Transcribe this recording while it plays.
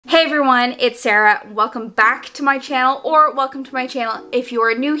Hey everyone, it's Sarah. Welcome back to my channel, or welcome to my channel if you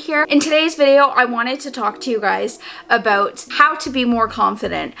are new here. In today's video, I wanted to talk to you guys about how to be more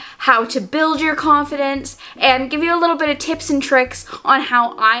confident, how to build your confidence, and give you a little bit of tips and tricks on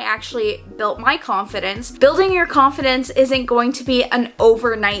how I actually built my confidence. Building your confidence isn't going to be an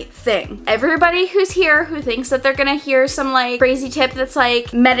overnight thing. Everybody who's here who thinks that they're gonna hear some like crazy tip that's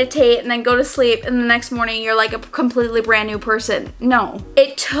like meditate and then go to sleep and the next morning you're like a completely brand new person. No.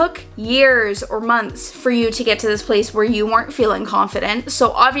 It took years or months for you to get to this place where you weren't feeling confident.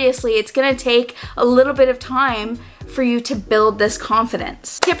 So obviously it's gonna take a little bit of time for you to build this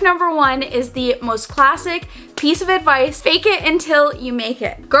confidence. Tip number one is the most classic piece of advice: fake it until you make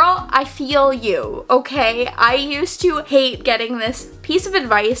it. Girl, I feel you, okay? I used to hate getting this piece of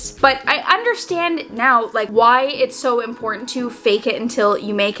advice, but I understand now like why it's so important to fake it until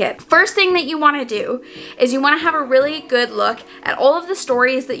you make it. First thing that you want to do is you want to have a really good look at all of the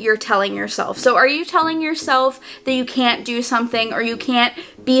stories that you're telling yourself. So are you telling yourself that you can't do something, or you can't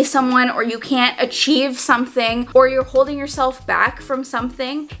be someone, or you can't achieve something, or you're holding yourself back from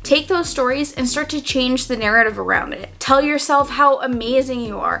something? Take those stories and start to change the narrative around it. Tell yourself how amazing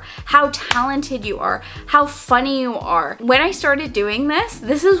you are, how talented you are, how funny you are. When I started doing this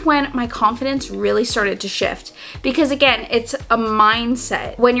is when my confidence really started to shift, because again, it's a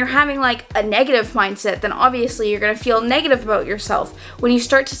mindset. When you're having like a negative mindset, then obviously you're gonna feel negative about yourself. When you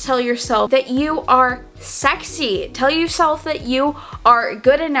start to tell yourself that you are sexy, tell yourself that you are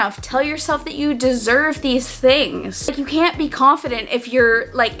good enough, tell yourself that you deserve these things. Like, you can't be confident if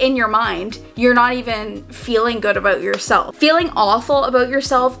you're like in your mind you're not even feeling good about yourself. Feeling awful about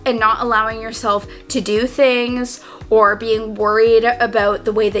yourself and not allowing yourself to do things, or being worried about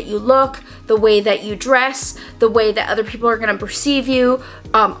the way that you look, the way that you dress, the way that other people are gonna perceive you,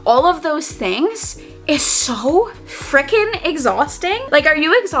 all of those things is so freaking exhausting. Like, are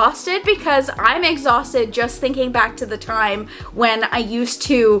you exhausted? Because I'm exhausted just thinking back to the time when I used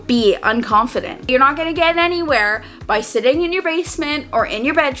to be unconfident. You're not gonna get anywhere by sitting in your basement or in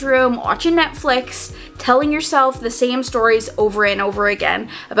your bedroom watching Netflix, telling yourself the same stories over and over again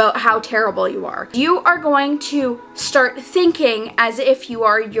about how terrible you are. You are going to start thinking as if you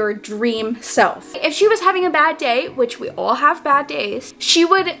are your dream self. If she was having a bad day, which we all have bad days, she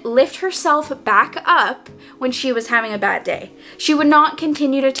would lift herself back up when she was having a bad day. She would not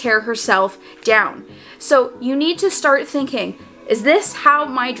continue to tear herself down. So you need to start thinking, is this how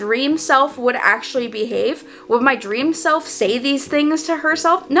my dream self would actually behave? Would my dream self say these things to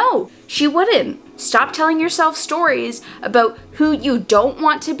herself? No, she wouldn't. Stop telling yourself stories about who you don't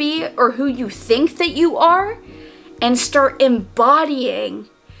want to be or who you think that you are, and start embodying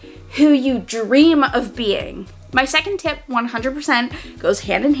who you dream of being. My second tip 100% goes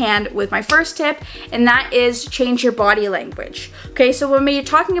hand in hand with my first tip, and that is change your body language. Okay, so when we're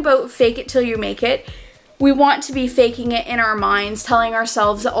talking about fake it till you make it, we want to be faking it in our minds, telling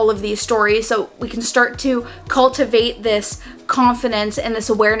ourselves all of these stories so we can start to cultivate this confidence and this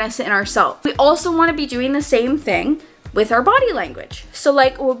awareness in ourselves. We also want to be doing the same thing with our body language. So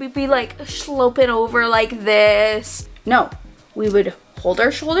like, we'll be like sloping over like this. No, we would hold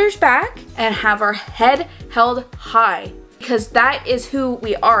our shoulders back and have our head held high, because that is who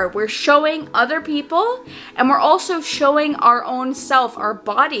we are. We're showing other people, and we're also showing our own self, our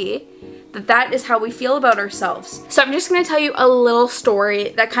body, that is how we feel about ourselves. So I'm just gonna tell you a little story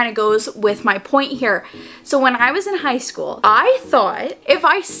that kind of goes with my point here. So when I was in high school, I thought if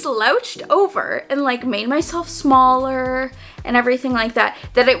I slouched over and like made myself smaller and everything like that,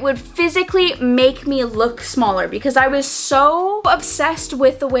 that it would physically make me look smaller, because I was so obsessed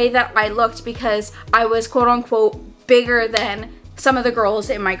with the way that I looked, because I was quote unquote bigger than some of the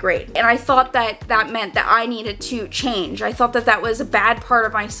girls in my grade. And I thought that that meant that I needed to change. I thought that that was a bad part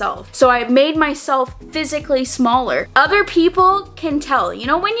of myself. So I made myself physically smaller. Other people can tell. You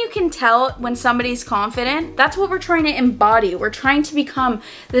know when you can tell when somebody's confident? That's what we're trying to embody. We're trying to become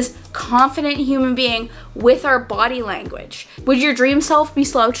this confident human being with our body language. Would your dream self be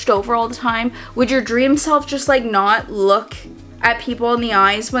slouched over all the time? Would your dream self just like not look at people in the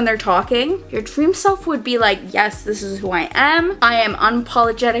eyes when they're talking? Your dream self would be like, yes, this is who I am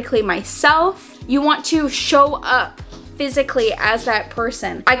unapologetically myself. You want to show up physically as that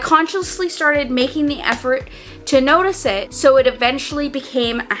person. I consciously started making the effort to notice it, so it eventually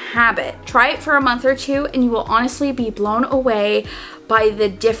became a habit. Try it for a month or two and you will honestly be blown away by the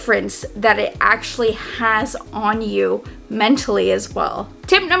difference that it actually has on you mentally as well.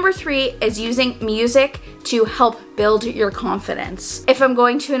 Tip number 3 is using music to help build your confidence. If I'm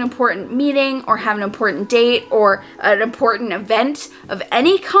going to an important meeting or have an important date or an important event of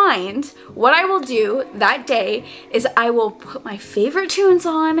any kind, what I will do that day is I will put my favorite tunes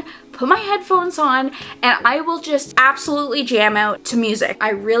on, put my headphones on, and I will just absolutely jam out to music.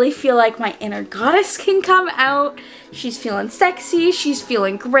 I really feel like my inner goddess can come out. She's feeling sexy, she's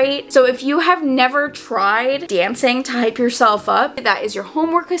feeling great. So if you have never tried dancing to hype yourself up, that is your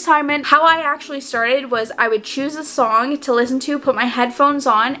homework assignment. How I actually started was I would choose a song to listen to, put my headphones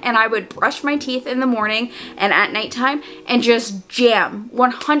on, and I would brush my teeth in the morning and at nighttime and just jam.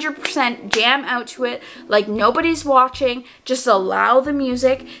 100% jam out to it like nobody's watching. Just allow the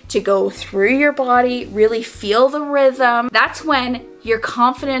music to go through your body, really feel the rhythm. That's when your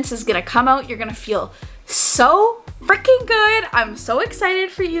confidence is gonna come out. You're gonna feel so freaking good. I'm so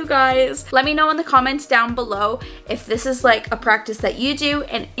excited for you guys. Let me know in the comments down below if this is like a practice that you do,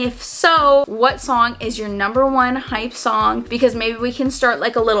 and if so, what song is your #1 hype song, because maybe we can start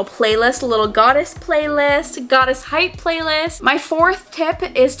like a little playlist, a little goddess playlist, goddess hype playlist. My 4th tip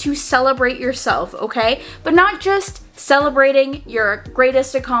is to celebrate yourself, okay? But not just celebrating your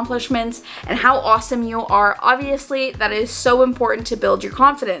greatest accomplishments and how awesome you are. Obviously, that is so important to build your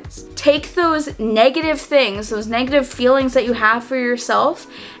confidence. Take those negative things, those negative feelings that you have for yourself,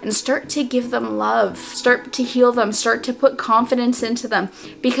 and start to give them love. Start to heal them. Start to put confidence into them.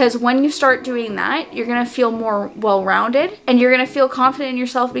 Because when you start doing that, you're gonna feel more well-rounded and you're gonna feel confident in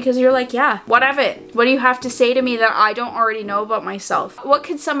yourself because you're like, yeah, what of it? What do you have to say to me that I don't already know about myself? What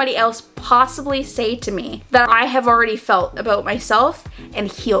could somebody else possibly say to me that I have already felt about myself and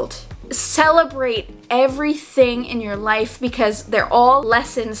healed? Celebrate everything in your life because they're all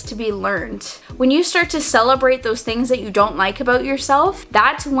lessons to be learned. When you start to celebrate those things that you don't like about yourself,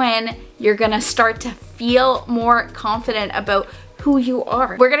 that's when you're gonna start to feel more confident about who you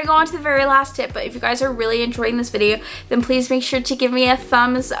are. We're gonna go on to the very last tip, but if you guys are really enjoying this video, then please make sure to give me a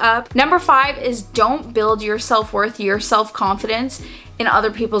thumbs up. Number 5 is don't build your self-worth, your self-confidence in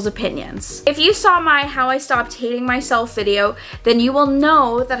other people's opinions. If you saw my How I Stopped Hating Myself video, then you will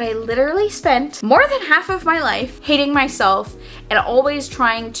know that I literally spent more than half of my life hating myself and always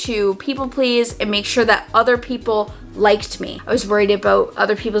trying to people please and make sure that other people liked me. I was worried about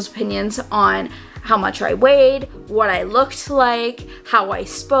other people's opinions on how much I weighed, what I looked like, how I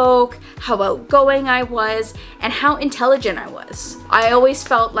spoke, how outgoing I was, and how intelligent I was. I always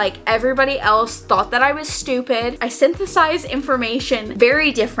felt like everybody else thought that I was stupid. I synthesize information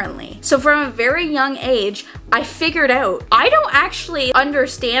very differently. So from a very young age, I figured out I don't actually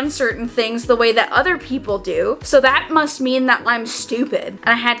understand certain things the way that other people do, so that must mean that I'm stupid. And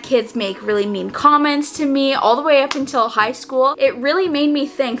I had kids make really mean comments to me all the way up until high school. It really made me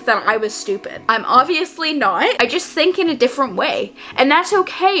think that I was stupid. I'm obviously not. I just think in a different way, and that's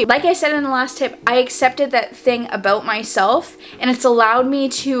okay. Like I said in the last tip, I accepted that thing about myself, and it's allowed me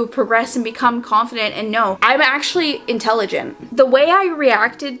to progress and become confident and know I'm actually intelligent. The way I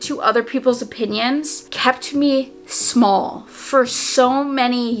reacted to other people's opinions kept me small for so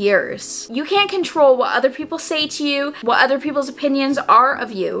many years. You can't control what other people say to you, what other people's opinions are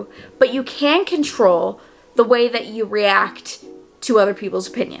of you, but you can control the way that you react to other people's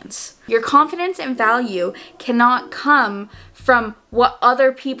opinions. Your confidence and value cannot come from what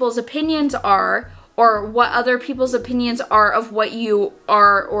other people's opinions are or what other people's opinions are of what you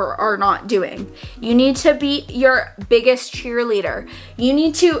are or are not doing. You need to be your biggest cheerleader. You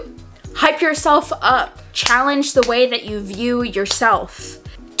need to hype yourself up. Challenge the way that you view yourself.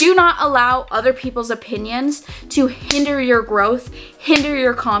 Do not allow other people's opinions to hinder your growth, hinder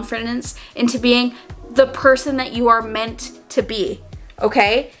your confidence into being the person that you are meant to be,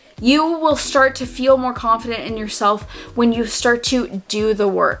 okay? You will start to feel more confident in yourself when you start to do the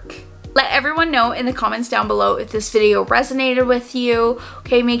work. Let everyone know in the comments down below if this video resonated with you.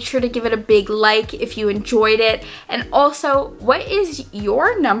 Okay, make sure to give it a big like if you enjoyed it. And also, what is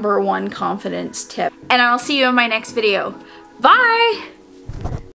your #1 confidence tip? And I'll see you in my next video. Bye!